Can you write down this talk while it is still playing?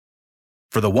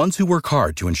For the ones who work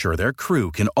hard to ensure their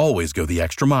crew can always go the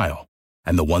extra mile,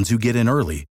 and the ones who get in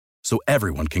early so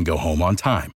everyone can go home on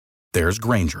time, there's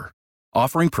Grainger,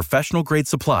 offering professional-grade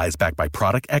supplies backed by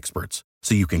product experts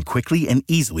so you can quickly and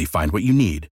easily find what you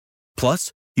need.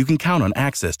 Plus, you can count on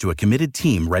access to a committed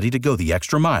team ready to go the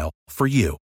extra mile for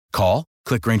you. Call,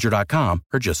 click Grainger.com,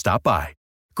 or just stop by.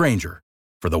 Grainger,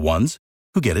 for the ones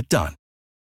who get it done.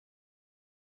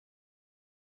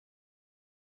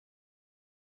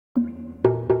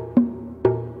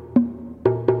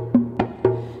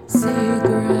 Secrets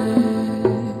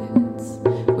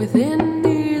within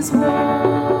these walls.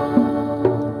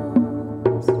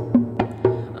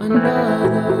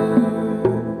 Another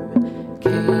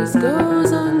case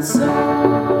goes unsolved.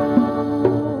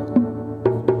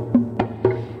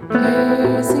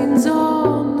 Casings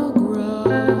on the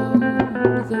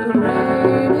ground. The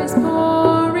rain is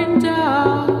pouring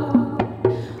down.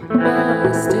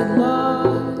 Busted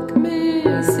lock,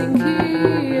 missing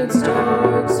key. It's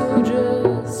dark, so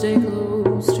just stay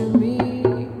close to me.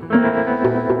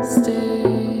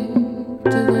 Stick to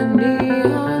the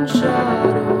neon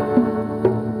shadows.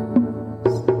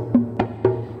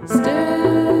 Stick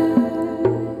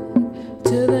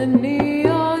to the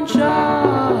neon shadows.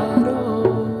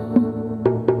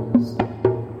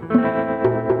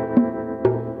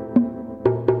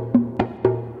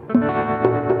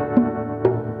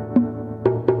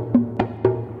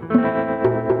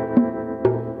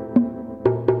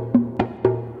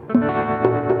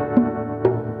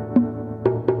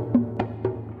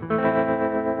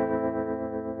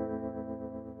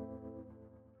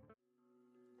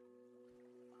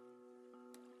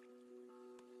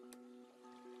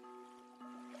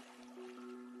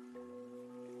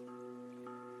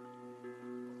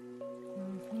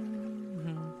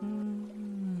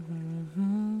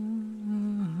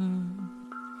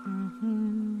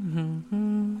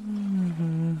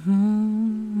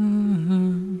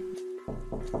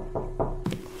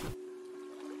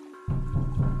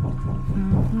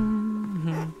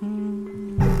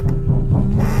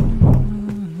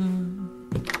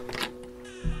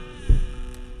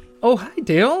 Oh, hi,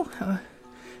 Dale.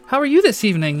 How are you this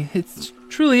evening? It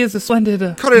truly is a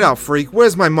splendid... Cut it out, freak.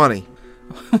 Where's my money?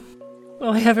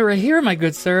 Well, I have it right here, my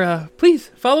good sir. Please,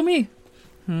 follow me.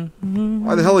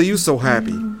 Why the hell are you so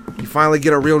happy? You finally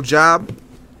get a real job?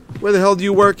 Where the hell do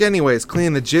you work anyways?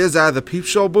 Cleaning the jizz out of the peep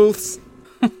show booths?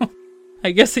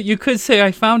 I guess that you could say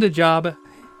I found a job. And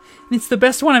it's the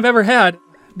best one I've ever had,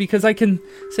 because I can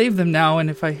save them now, and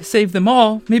if I save them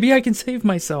all, maybe I can save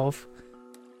myself.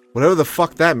 Whatever the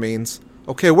fuck that means.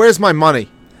 Okay, where's my money?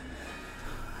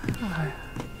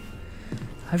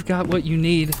 I've got what you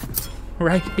need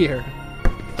right here.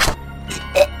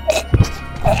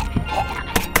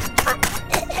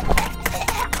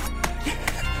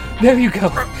 There you go.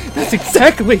 That's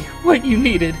exactly what you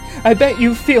needed. I bet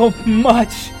you feel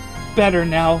much better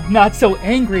now. Not so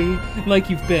angry like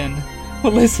you've been.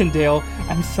 Well, listen, Dale.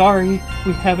 I'm sorry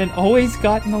we haven't always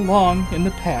gotten along in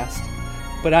the past,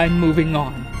 but I'm moving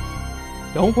on.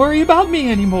 Don't worry about me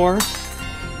anymore.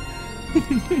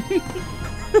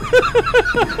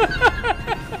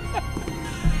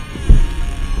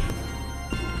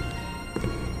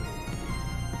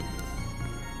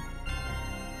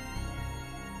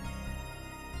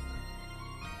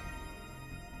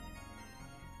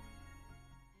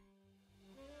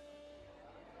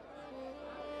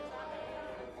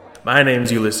 My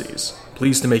name's Ulysses.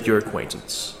 Pleased to make your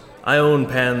acquaintance. I own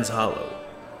Pan's Hollow.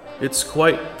 It's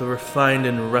quite the refined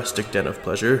and rustic den of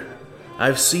pleasure.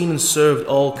 I've seen and served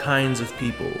all kinds of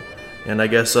people, and I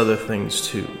guess other things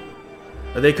too.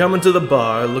 They come into the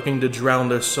bar looking to drown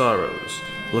their sorrows,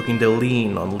 looking to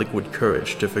lean on liquid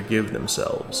courage to forgive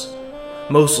themselves.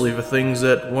 Mostly for things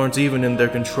that weren't even in their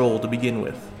control to begin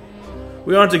with.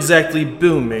 We aren't exactly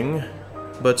booming,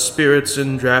 but spirits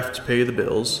and draft pay the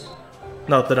bills.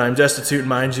 Not that I'm destitute,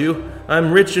 mind you.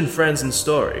 I'm rich in friends and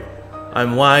story.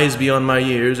 I'm wise beyond my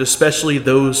years, especially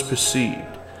those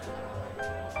perceived.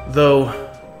 Though,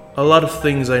 a lot of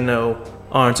things I know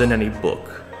aren't in any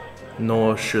book,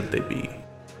 nor should they be.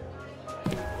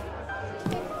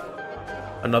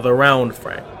 Another round,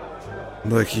 Frank.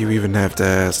 Like you even have to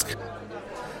ask.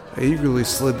 I eagerly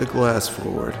slid the glass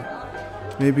forward,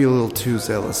 maybe a little too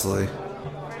zealously.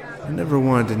 I never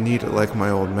wanted to need it like my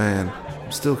old man.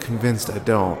 I'm still convinced I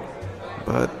don't,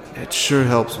 but it sure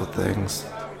helps with things.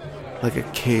 Like a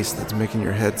case that's making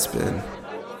your head spin.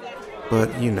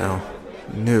 But, you know,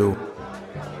 new.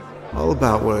 All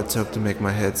about what it took to make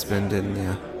my head spin, didn't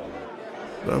you?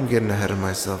 But I'm getting ahead of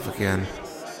myself again.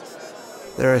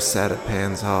 There I sat at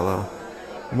Pan's Hollow,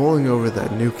 mulling over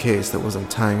that new case that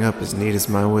wasn't tying up as neat as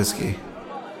my whiskey.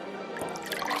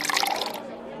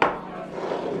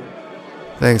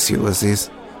 Thanks, Ulysses.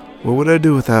 What would I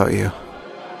do without you?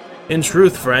 In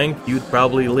truth, Frank, you'd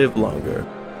probably live longer.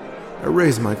 I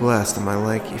raised my glass to my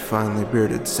lanky, finely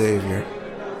bearded savior.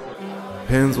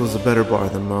 Pan's was a better bar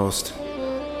than most.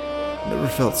 Never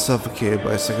felt suffocated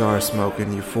by cigar smoke,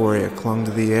 and euphoria clung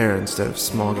to the air instead of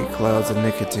smoggy clouds of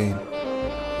nicotine.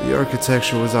 The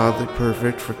architecture was oddly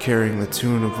perfect for carrying the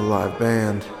tune of a live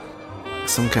band. Like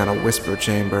some kind of whisper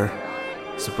chamber.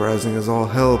 Surprising as all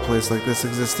hell a place like this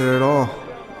existed at all,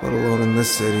 let alone in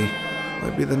this city.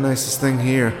 Might be the nicest thing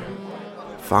here.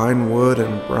 Fine wood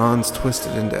and bronze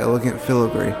twisted into elegant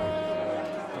filigree.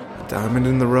 A diamond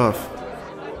in the rough.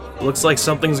 Looks like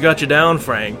something's got you down,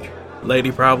 Frank.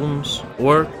 Lady problems?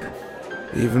 Work?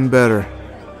 Even better.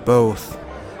 Both.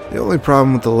 The only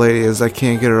problem with the lady is I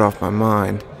can't get her off my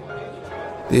mind.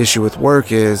 The issue with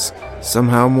work is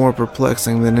somehow more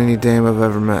perplexing than any dame I've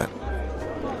ever met.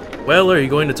 Well, are you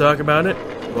going to talk about it?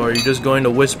 Or are you just going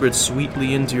to whisper it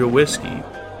sweetly into your whiskey?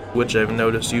 Which I've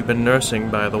noticed you've been nursing,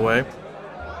 by the way.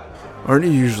 Aren't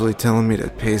you usually telling me to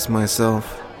pace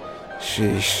myself?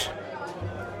 Sheesh.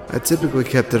 I typically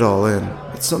kept it all in,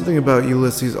 but something about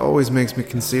Ulysses always makes me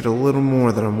concede a little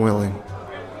more than I'm willing.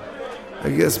 I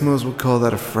guess most would call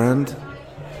that a friend.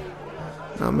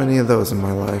 Not many of those in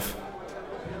my life.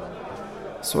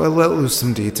 So I let loose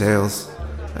some details.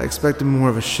 I expected more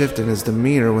of a shift in his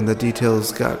demeanor when the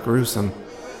details got gruesome.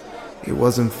 He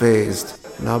wasn't fazed,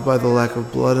 not by the lack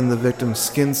of blood in the victim's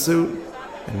skin suit,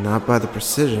 and not by the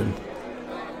precision.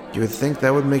 You would think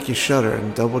that would make you shudder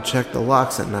and double-check the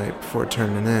locks at night before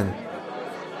turning in.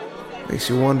 Makes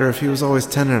you wonder if he was always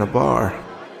tending a bar.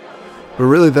 But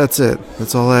really, that's it.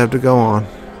 That's all I have to go on.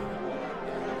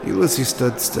 Ulysses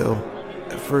stood still.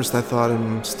 At first I thought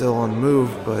him still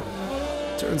unmoved, but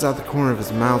turns out the corner of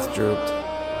his mouth drooped.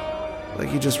 Like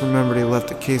he just remembered he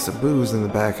left a case of booze in the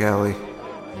back alley.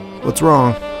 What's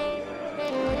wrong?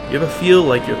 You ever feel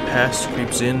like your past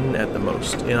creeps in at the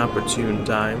most inopportune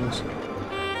times?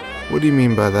 What do you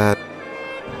mean by that?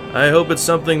 I hope it's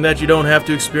something that you don't have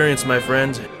to experience, my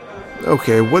friend.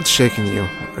 Okay, what's shaking you?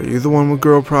 Are you the one with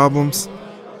girl problems?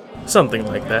 Something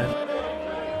like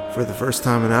that. For the first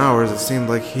time in hours, it seemed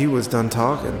like he was done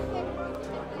talking.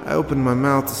 I opened my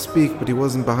mouth to speak, but he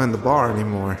wasn't behind the bar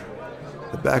anymore.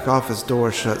 The back office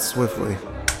door shut swiftly.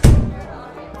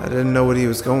 I didn't know what he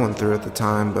was going through at the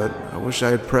time, but I wish I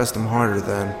had pressed him harder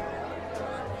then.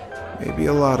 Maybe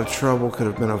a lot of trouble could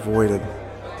have been avoided.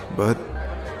 But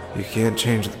you can't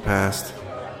change the past.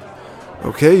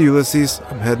 Okay, Ulysses,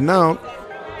 I'm heading out.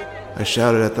 I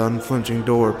shouted at the unflinching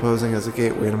door, posing as a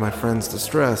gateway to my friend's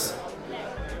distress.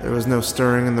 There was no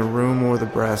stirring in the room or the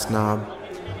brass knob,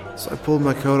 so I pulled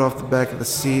my coat off the back of the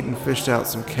seat and fished out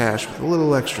some cash with a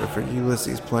little extra for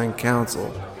Ulysses playing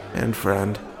counsel and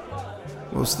friend.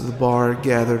 Most of the bar had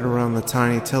gathered around the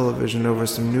tiny television over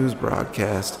some news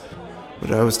broadcast, but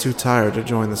I was too tired to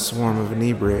join the swarm of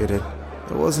inebriated.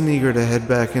 I wasn't eager to head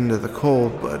back into the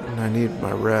cold, but I needed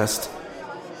my rest.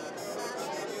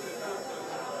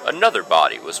 Another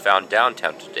body was found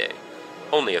downtown today,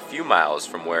 only a few miles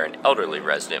from where an elderly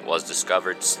resident was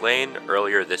discovered slain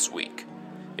earlier this week.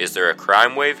 Is there a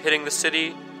crime wave hitting the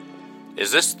city?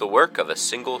 Is this the work of a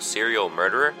single serial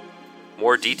murderer?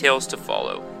 More details to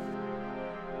follow.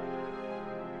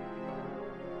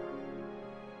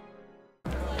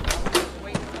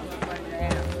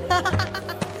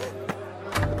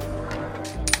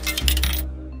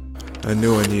 I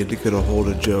knew I needed to get a hold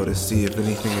of Joe to see if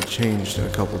anything had changed in a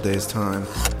couple days' time.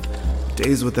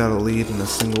 Days without a lead and a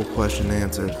single question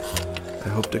answered. I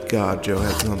hoped to God Joe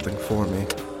had something for me.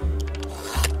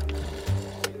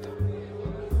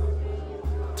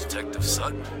 Detective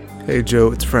Sutton? Hey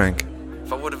Joe, it's Frank.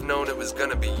 If I would have known it was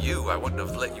gonna be you, I wouldn't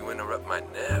have let you interrupt my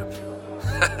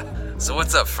nap. So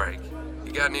what's up, Frank?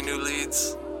 You got any new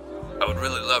leads? I would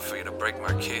really love for you to break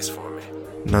my case for me.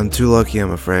 None too lucky,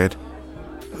 I'm afraid.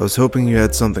 I was hoping you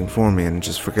had something for me and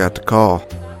just forgot to call.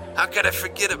 How could I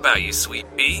forget about you, sweet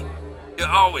pea? You're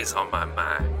always on my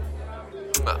mind.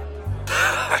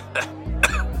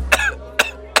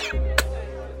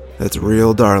 That's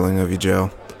real darling of you, Joe.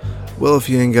 Well, if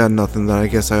you ain't got nothing, then I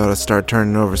guess I ought to start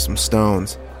turning over some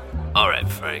stones. Alright,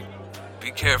 Frank.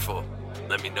 Be careful.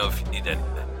 Let me know if you need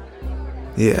anything.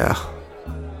 Yeah.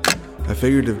 I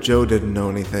figured if Joe didn't know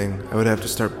anything, I would have to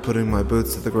start putting my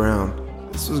boots to the ground.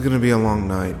 This was gonna be a long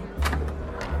night.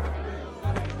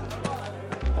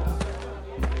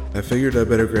 I figured I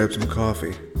better grab some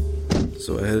coffee,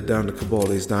 so I headed down to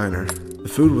Cabaldi's diner. The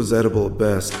food was edible at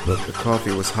best, but the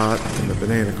coffee was hot and the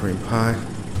banana cream pie,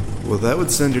 well, that would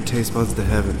send your taste buds to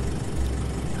heaven.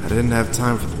 I didn't have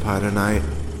time for the pie tonight,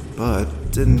 but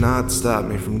it did not stop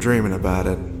me from dreaming about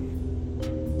it.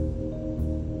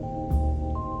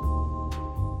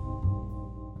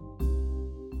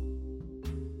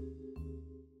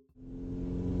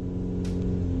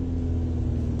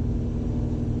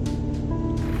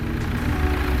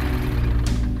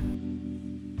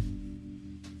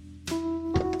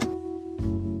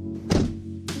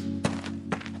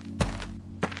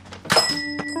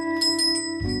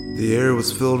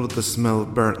 was filled with the smell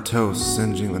of burnt toast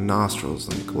singeing the nostrils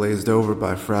and glazed over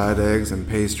by fried eggs and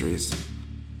pastries.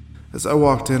 As I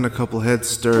walked in, a couple heads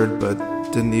stirred, but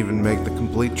didn't even make the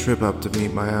complete trip up to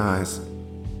meet my eyes.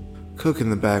 Cook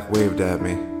in the back waved at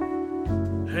me.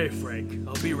 Hey, Frank.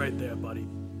 I'll be right there, buddy.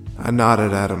 I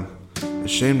nodded at him.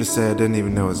 Ashamed to say I didn't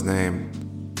even know his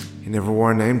name. He never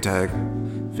wore a name tag.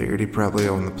 Figured he probably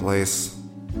owned the place.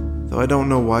 Though I don't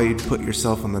know why you'd put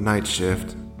yourself on the night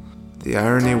shift. The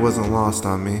irony wasn't lost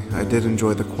on me. I did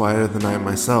enjoy the quiet of the night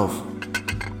myself.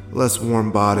 Less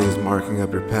warm bodies marking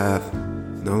up your path.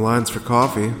 No lines for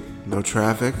coffee. No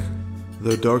traffic.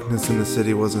 Though darkness in the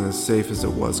city wasn't as safe as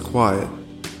it was quiet.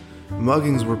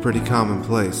 Muggings were pretty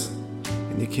commonplace.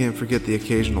 And you can't forget the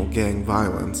occasional gang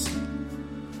violence.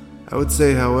 I would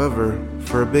say, however,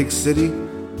 for a big city,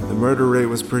 the murder rate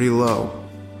was pretty low.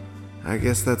 I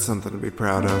guess that's something to be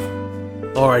proud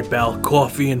of. Alright, Bal.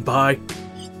 Coffee and pie?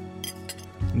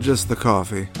 Just the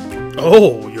coffee.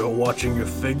 Oh, you're watching your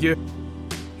figure?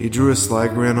 He drew a sly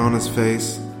grin on his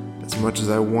face. As much as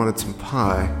I wanted some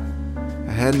pie,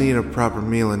 I hadn't eaten a proper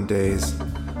meal in days,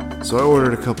 so I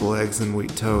ordered a couple eggs and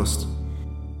wheat toast.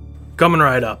 Coming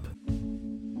right up.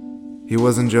 He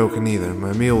wasn't joking either.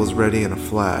 My meal was ready in a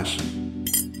flash.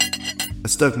 I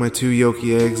stuck my 2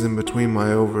 yolky eggs in between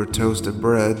my over-toasted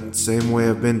bread, same way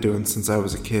I've been doing since I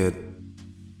was a kid.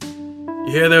 You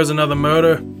hear there was another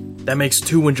murder? That makes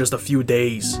 2 in just a few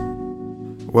days.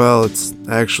 Well, it's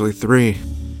actually 3.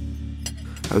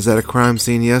 I was at a crime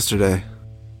scene yesterday.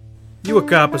 You a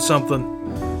cop or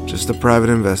something? Just a private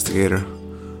investigator,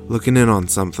 looking in on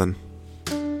something.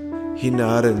 He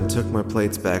nodded and took my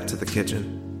plates back to the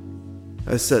kitchen.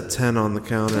 I set 10 on the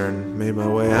counter and made my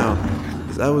way out.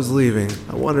 As I was leaving,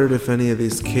 I wondered if any of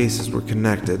these cases were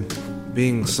connected,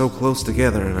 being so close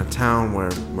together in a town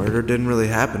where murder didn't really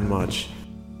happen much,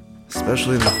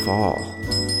 especially in the fall.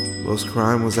 Most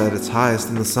crime was at its highest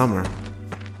in the summer.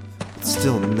 But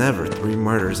still never 3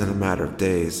 murders in a matter of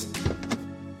days.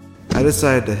 I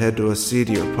decided to head to a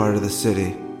seedier part of the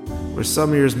city, where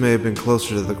some years may have been closer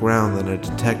to the ground than a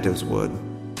detective's would.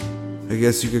 I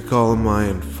guess you could call him my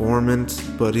informant,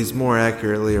 but he's more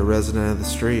accurately a resident of the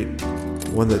street.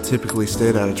 One that typically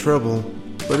stayed out of trouble,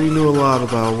 but he knew a lot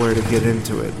about where to get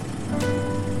into it.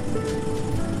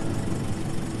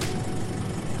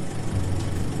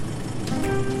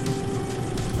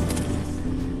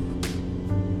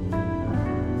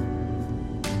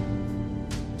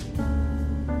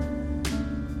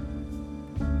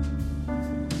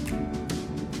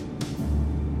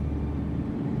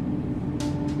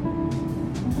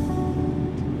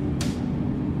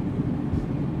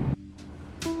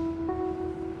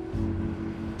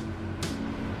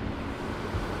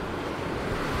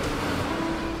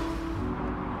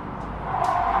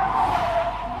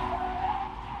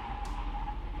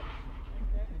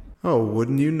 Oh,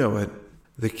 wouldn't you know it?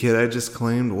 The kid I just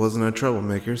claimed wasn't a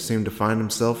troublemaker seemed to find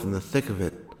himself in the thick of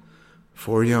it.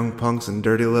 4 young punks in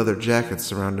dirty leather jackets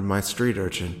surrounded my street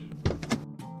urchin.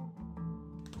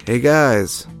 Hey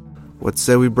guys, what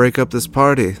say we break up this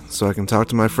party so I can talk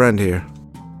to my friend here?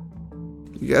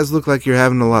 You guys look like you're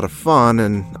having a lot of fun,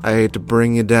 and I hate to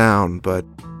bring you down, but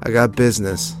I got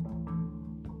business.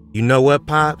 You know what,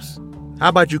 Pops? How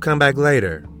about you come back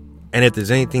later? And if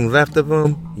there's anything left of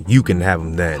them, you can have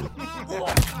them then.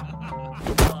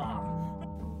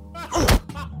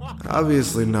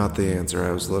 Obviously not the answer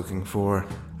I was looking for.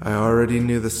 I already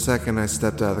knew the second I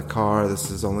stepped out of the car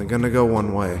this is only gonna go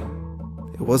one way.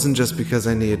 It wasn't just because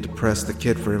I needed to press the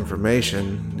kid for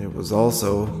information, it was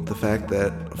also the fact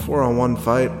that a 4-on-1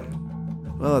 fight,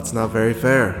 well, it's not very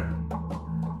fair.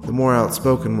 The more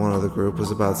outspoken one of the group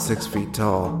was about 6 feet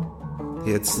tall.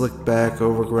 He had slicked back,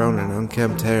 overgrown, and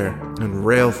unkempt hair, and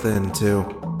rail thin, too.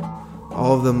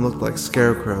 All of them looked like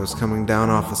scarecrows coming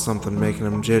down off of something making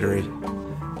them jittery.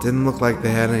 Didn't look like they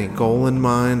had any goal in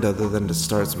mind other than to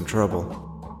start some trouble.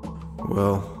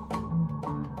 Well,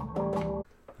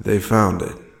 they found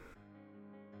it.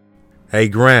 Hey,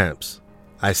 Gramps.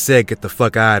 I said get the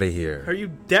fuck out of here. Are you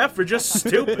deaf or just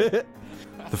stupid?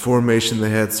 The formation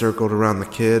they had circled around the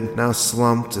kid, now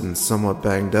slumped and somewhat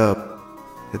banged up,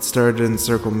 it started to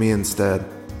encircle me instead.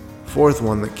 4th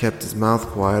one that kept his mouth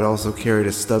quiet also carried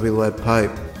a stubby lead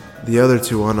pipe. The other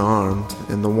 2 unarmed,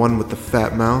 and the one with the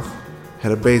fat mouth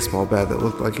had a baseball bat that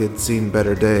looked like it had seen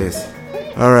better days.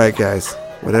 Alright guys,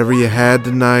 whatever you had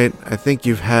tonight, I think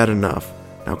you've had enough.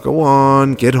 Now go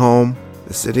on, get home.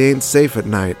 The city ain't safe at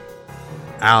night.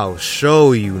 I'll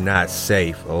show you not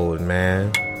safe, old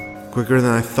man. Quicker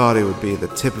than I thought he would be, the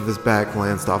tip of his bat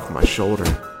glanced off my shoulder,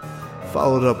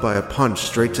 followed up by a punch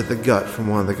straight to the gut from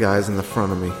one of the guys in the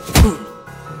front of me.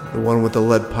 The one with the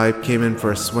lead pipe came in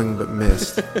for a swing but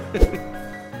missed.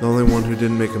 The only one who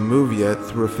didn't make a move yet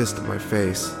threw a fist at my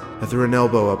face. I threw an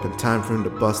elbow up in time for him to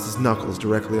bust his knuckles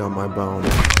directly on my bone.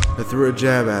 I threw a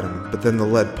jab at him, but then the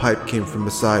lead pipe came from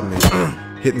beside me,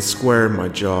 hitting square in my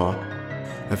jaw.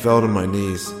 I fell to my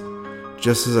knees.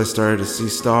 Just as I started to see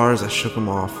stars, I shook them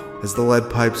off. As the lead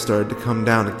pipe started to come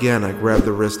down again, I grabbed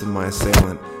the wrist of my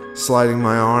assailant, sliding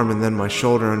my arm and then my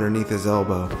shoulder underneath his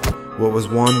elbow. What was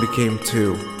one became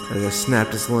two, as I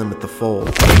snapped his limb at the fold.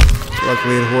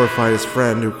 Luckily, it horrified his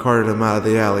friend, who carted him out of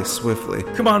the alley swiftly.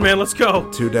 Come on, man, let's go.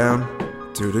 2 down,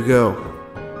 2 to go.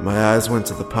 My eyes went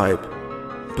to the pipe,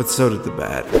 but so did the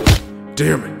bat.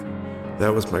 Damn it!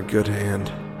 That was my good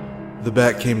hand. The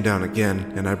bat came down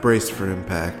again, and I braced for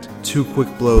impact. 2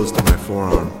 quick blows to my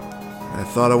forearm. I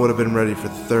thought I would have been ready for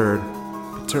the third,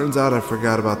 but turns out I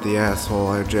forgot about the asshole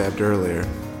I jabbed earlier.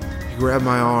 He grabbed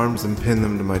my arms and pinned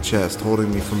them to my chest,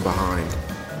 holding me from behind.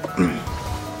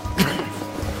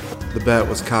 The bat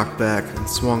was cocked back and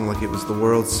swung like it was the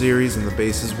World Series and the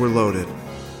bases were loaded.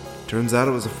 Turns out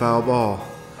it was a foul ball.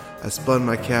 I spun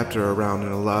my captor around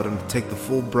and allowed him to take the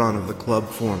full brunt of the club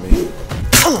for me.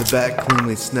 The bat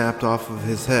cleanly snapped off of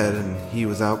his head and he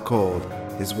was out cold.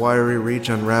 His wiry reach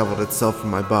unraveled itself from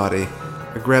my body.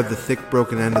 I grabbed the thick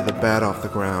broken end of the bat off the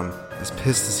ground. As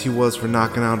pissed as he was for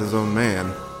knocking out his own man,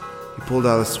 he pulled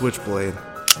out a switchblade.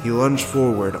 He lunged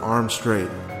forward, arm straight.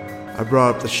 I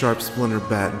brought up the sharp splinter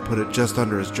bat and put it just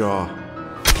under his jaw.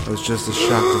 I was just as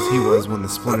shocked as he was when the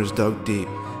splinters dug deep.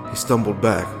 He stumbled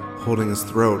back, holding his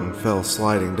throat, and fell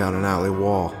sliding down an alley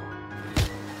wall.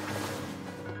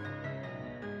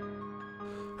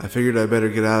 I figured I better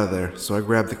get out of there, so I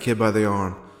grabbed the kid by the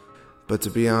arm. But to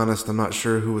be honest, I'm not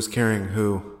sure who was carrying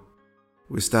who.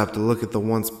 We stopped to look at the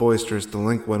once boisterous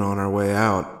delinquent on our way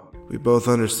out. We both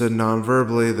understood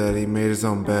non-verbally that he made his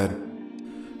own bed.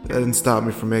 That didn't stop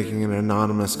me from making an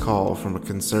anonymous call from a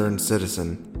concerned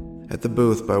citizen at the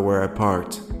booth by where I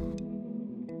parked.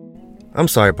 I'm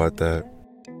sorry about that.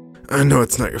 I know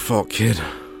it's not your fault, kid.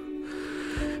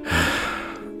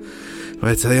 But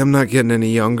I tell you, I'm not getting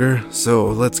any younger, so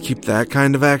let's keep that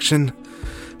kind of action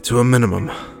to a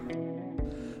minimum.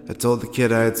 I told the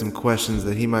kid I had some questions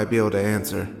that he might be able to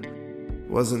answer. It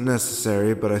wasn't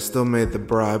necessary, but I still made the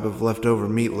bribe of leftover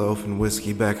meatloaf and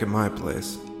whiskey back at my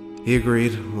place. He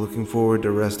agreed, looking forward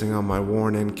to resting on my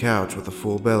worn-in couch with a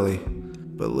full belly.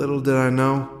 But little did I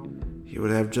know, he would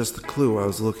have just the clue I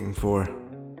was looking for.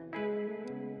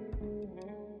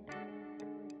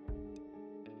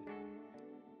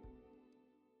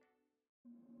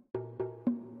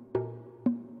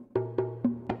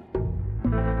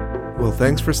 Well,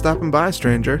 thanks for stopping by,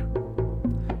 stranger.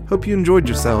 Hope you enjoyed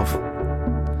yourself.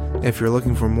 If you're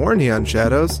looking for more Neon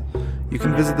Shadows, you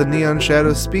can visit the Neon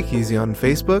Shadows Speakeasy on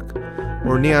Facebook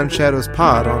or Neon Shadows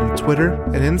Pod on Twitter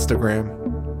and Instagram.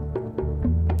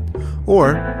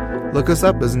 Or look us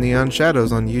up as Neon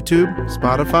Shadows on YouTube,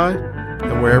 Spotify,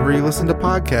 and wherever you listen to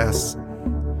podcasts.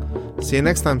 See you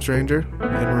next time, stranger.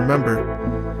 And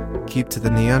remember, keep to the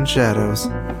Neon Shadows.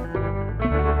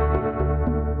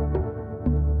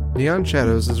 Neon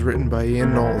Shadows is written by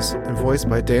Ian Knowles and voiced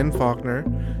by Dan Faulkner,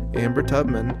 Amber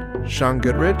Tubman, Sean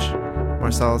Goodrich,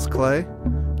 Marcellus Clay,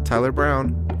 Tyler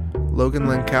Brown, Logan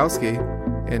Lenkowski,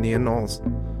 and Ian Knowles.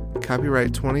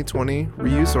 Copyright 2020,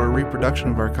 reuse or reproduction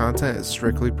of our content is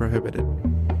strictly prohibited.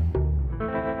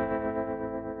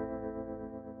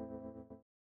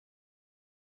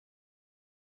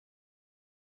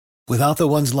 Without the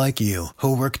ones like you,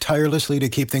 who work tirelessly to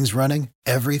keep things running,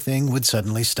 everything would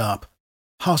suddenly stop.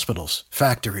 Hospitals,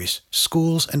 factories,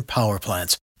 schools, and power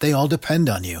plants, they all depend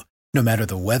on you. No matter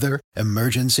the weather,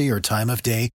 emergency, or time of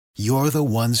day, you're the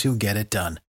ones who get it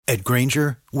done. At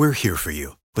Grainger, we're here for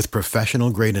you with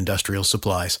professional-grade industrial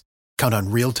supplies. Count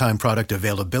on real-time product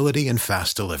availability and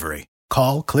fast delivery.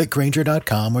 Call, click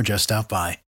Grainger.com, or just stop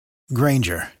by.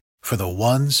 Grainger, for the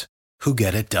ones who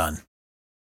get it done.